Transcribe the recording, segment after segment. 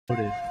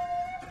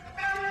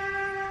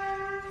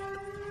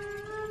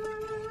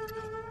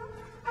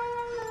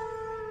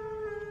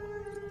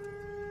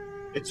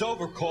It's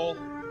over, Cole.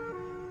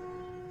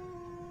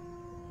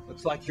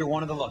 Looks like you're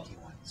one of the lucky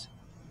ones.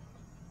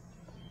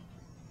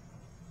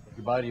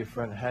 Goodbye to your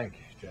friend Hank,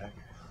 Jack.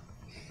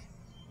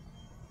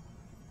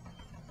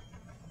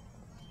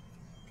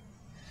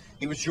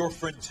 He was your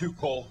friend too,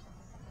 Cole.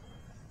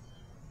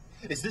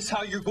 Is this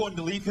how you're going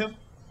to leave him?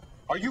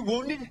 Are you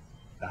wounded?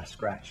 Not a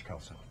scratch,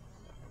 Kelso.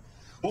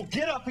 Well,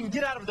 get up and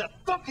get out of that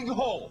fucking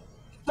hole.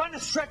 Find a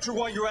stretcher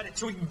while you're at it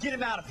so we can get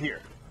him out of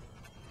here.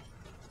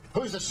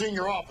 Who's the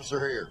senior officer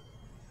here?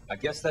 I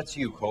guess that's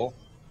you, Cole.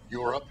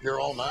 You were up here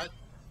all night?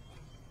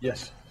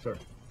 Yes, sir.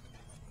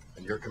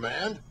 And your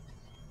command?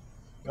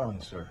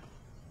 Gone, sir.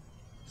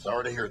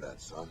 Sorry to hear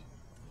that, son.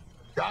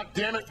 God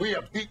damn it, we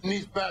have beaten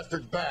these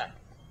bastards back.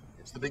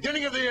 It's the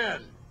beginning of the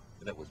end,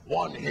 and it was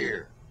one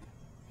here.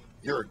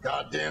 You're a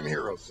goddamn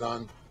hero,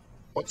 son.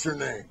 What's your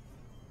name?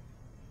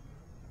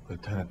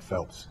 Lieutenant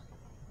Phelps,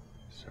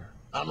 sir.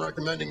 I'm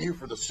recommending you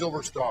for the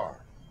Silver Star,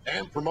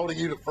 and promoting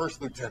you to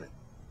First Lieutenant.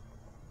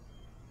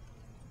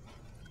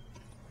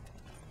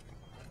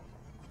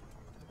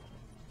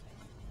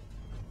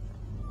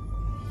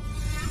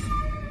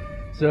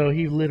 So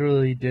he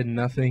literally did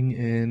nothing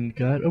and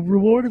got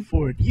rewarded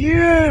for it.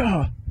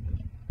 Yeah!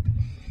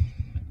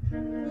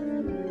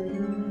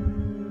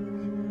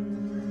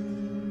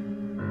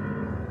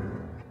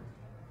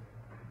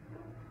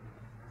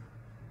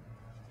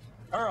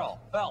 Earl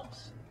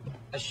Phelps,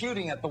 a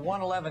shooting at the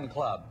 111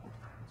 Club,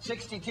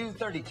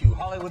 6232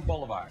 Hollywood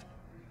Boulevard.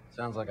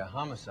 Sounds like a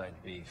homicide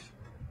beef.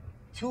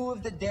 2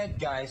 of the dead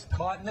guys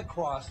caught in the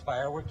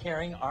crossfire were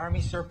carrying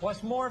Army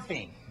surplus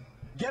morphine.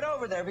 Get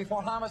over there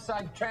before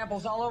homicide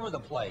tramples all over the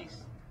place.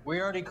 We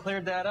already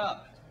cleared that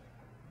up.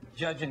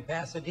 Judge in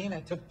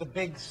Pasadena took the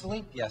big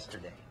sleep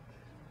yesterday.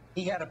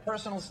 He had a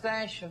personal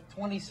stash of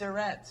 20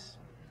 cigarettes.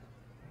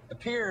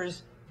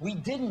 Appears we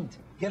didn't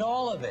get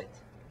all of it.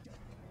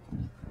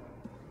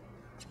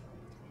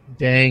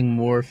 Dang,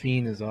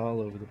 morphine is all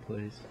over the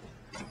place.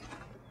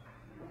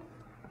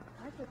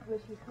 I just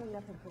wish you cleaned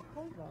up a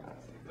proposal.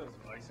 Those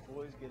vice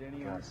boys get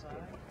any on side?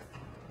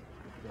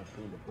 Don't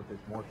seem to put this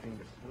morphine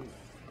to sleep.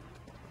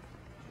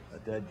 A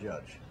dead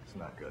judge. It's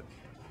not good.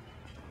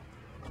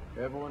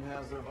 Everyone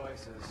has their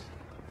vices.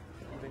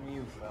 Even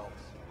you,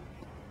 Phelps.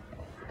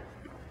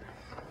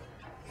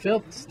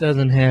 Phelps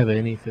doesn't have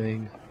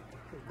anything.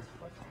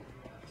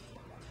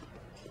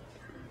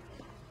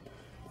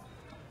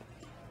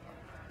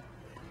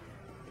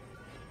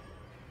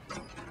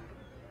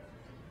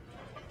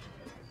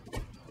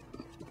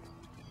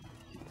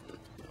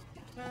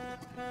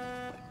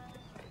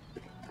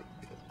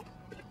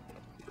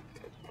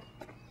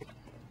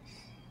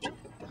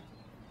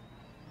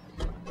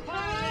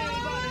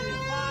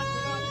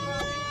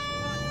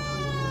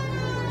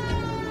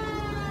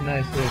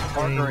 Nice little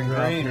Parker and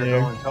Green are there.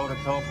 going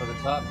toe-to-toe for the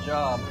top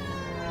job.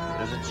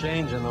 There's a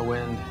change in the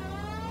wind.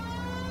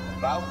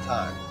 About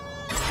time.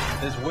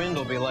 This wind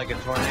will be like a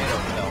tornado,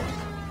 Phelps.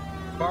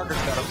 Parker's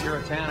got a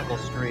puritanical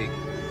streak.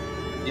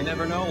 You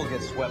never know we'll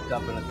get swept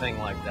up in a thing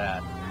like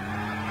that.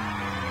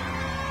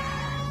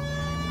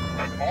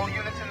 All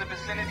units in the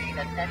vicinity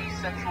and any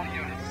central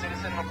unit.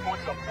 Citizen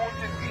reports of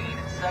 415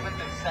 at 7th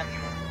and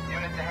Central.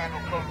 Unit to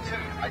handle code 2,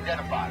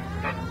 identified.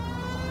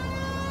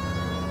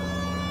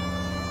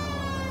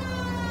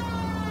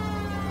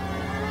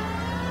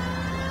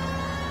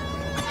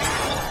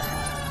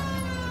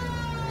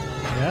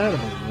 Get out of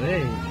the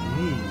way,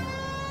 jeez.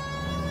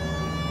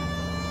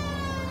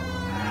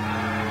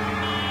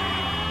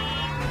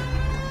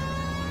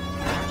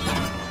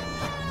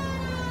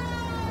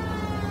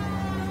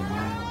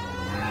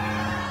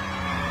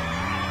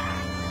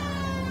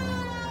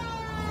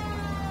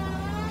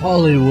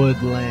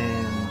 Hollywood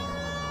land.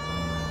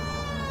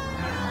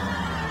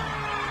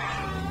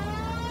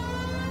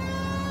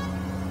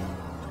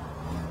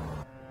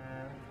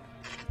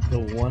 The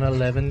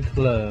 111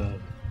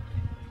 Club.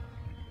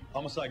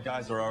 Homicide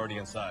guys are already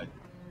inside.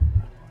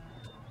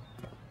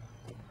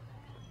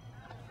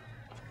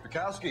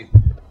 Bukowski.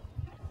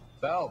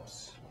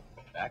 Phelps.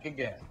 Back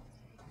again.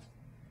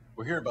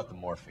 We're here about the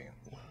morphine.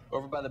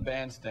 Over by the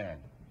bandstand.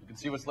 You can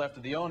see what's left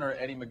of the owner,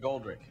 Eddie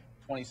McGoldrick,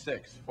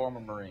 26,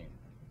 former Marine.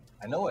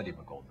 I know Eddie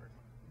McGoldrick.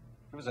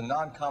 He was a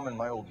non-com in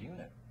my old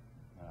unit.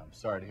 I'm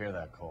sorry to hear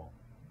that, Cole.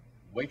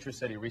 Waitress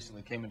said he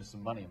recently came into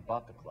some money and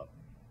bought the club.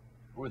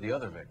 Who are the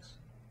other Vics?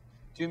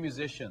 2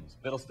 musicians,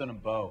 Biddleston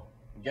and Bowe.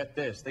 And get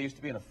this, they used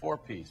to be in a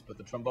 4-piece, but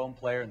the trombone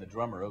player and the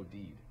drummer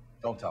OD'd.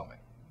 Don't tell me.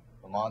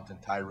 Lamont and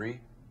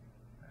Tyree?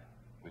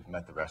 We've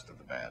met the rest of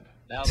the band.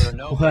 Now there are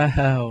no...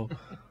 Wow. Do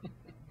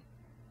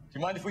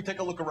you mind if we take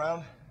a look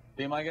around?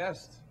 Be my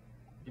guest.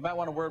 You might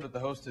want a word with the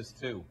hostess,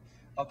 too.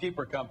 I'll keep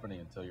her company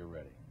until you're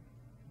ready.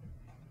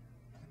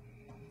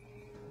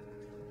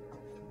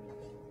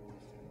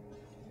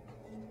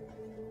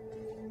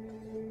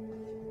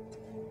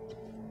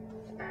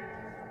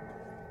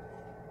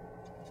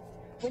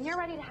 When you're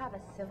ready to have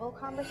a civil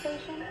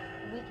conversation,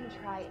 we can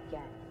try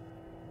again.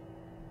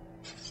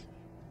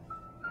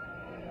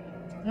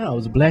 Oh, it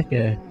was a black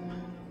guy.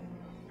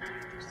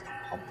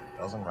 Pumped a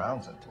dozen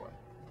rounds into him.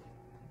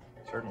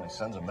 Certainly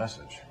sends a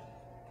message.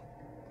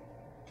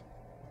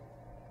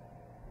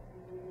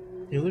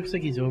 It looks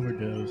like he's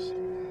overdosed.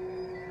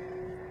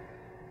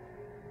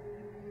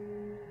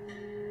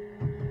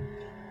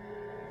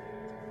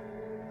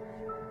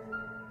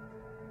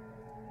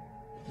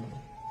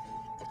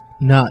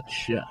 Not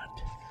shot.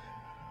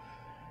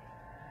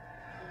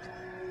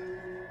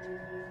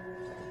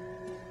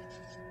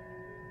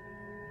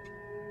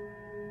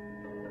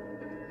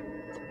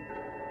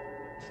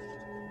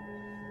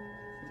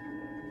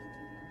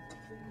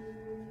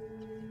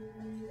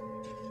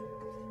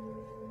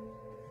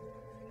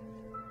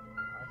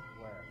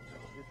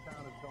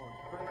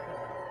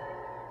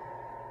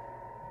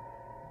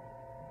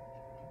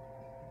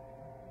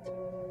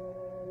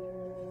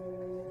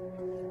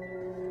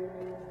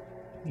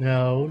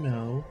 No,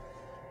 no.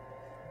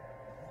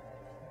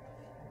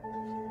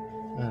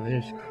 Oh,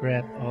 there's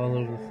crap all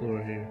over the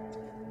floor here.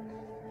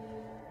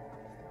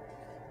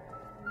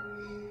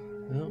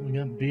 Well, we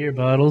got beer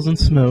bottles and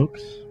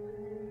smokes.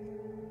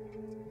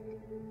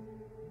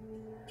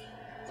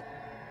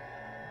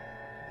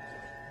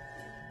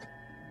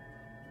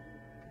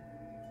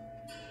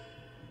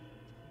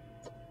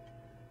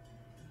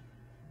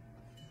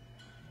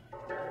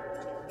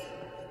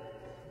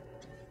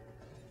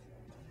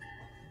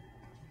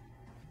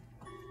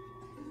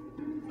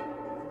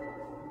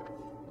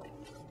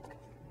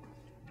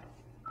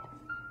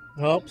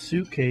 Oh,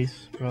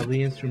 suitcase.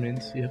 Probably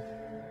instruments,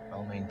 yep.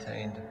 Well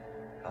maintained,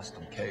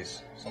 custom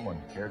case.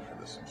 Someone cared for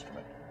this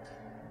instrument.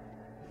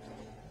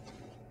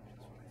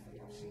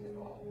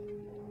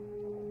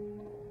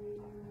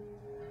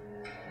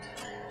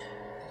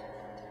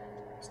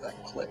 What's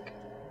that click?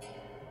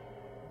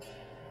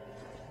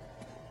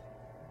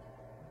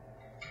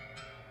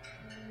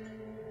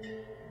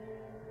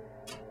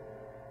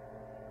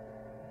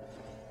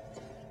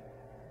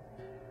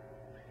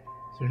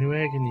 Is there any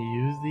way I can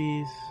use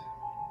these?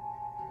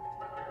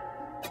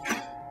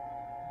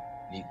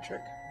 Neat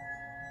trick.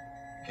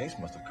 The case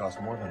must have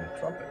cost more than a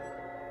trumpet.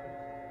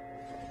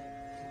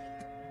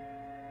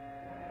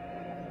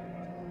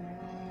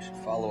 We should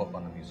follow up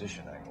on the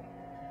musician angle.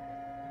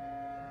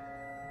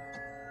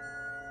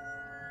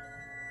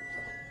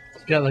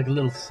 It's got like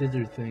little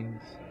scissor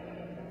things.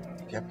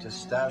 He kept his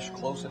stash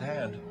close at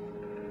hand.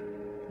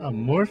 Oh,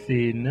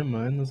 morphine. Never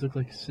mind. Those look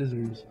like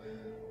scissors.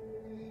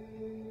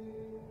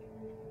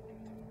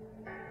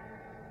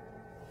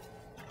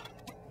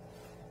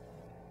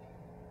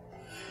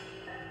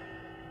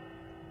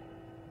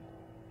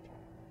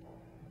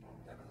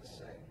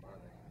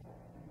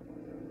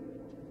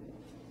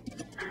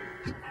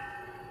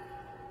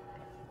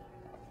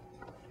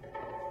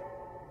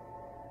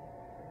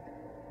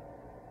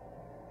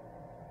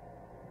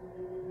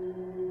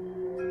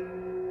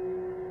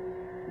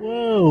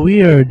 Whoa,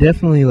 we are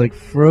definitely like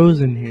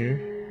frozen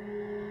here.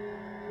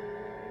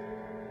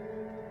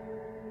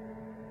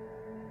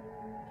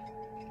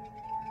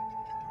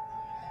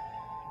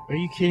 Are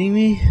you kidding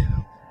me?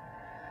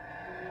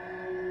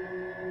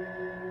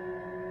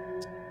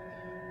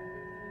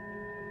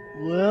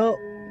 Well,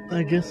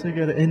 I guess I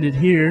gotta end it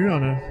here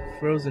on a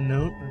frozen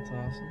note. That's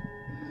awesome.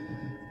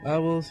 I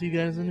will see you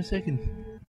guys in a second.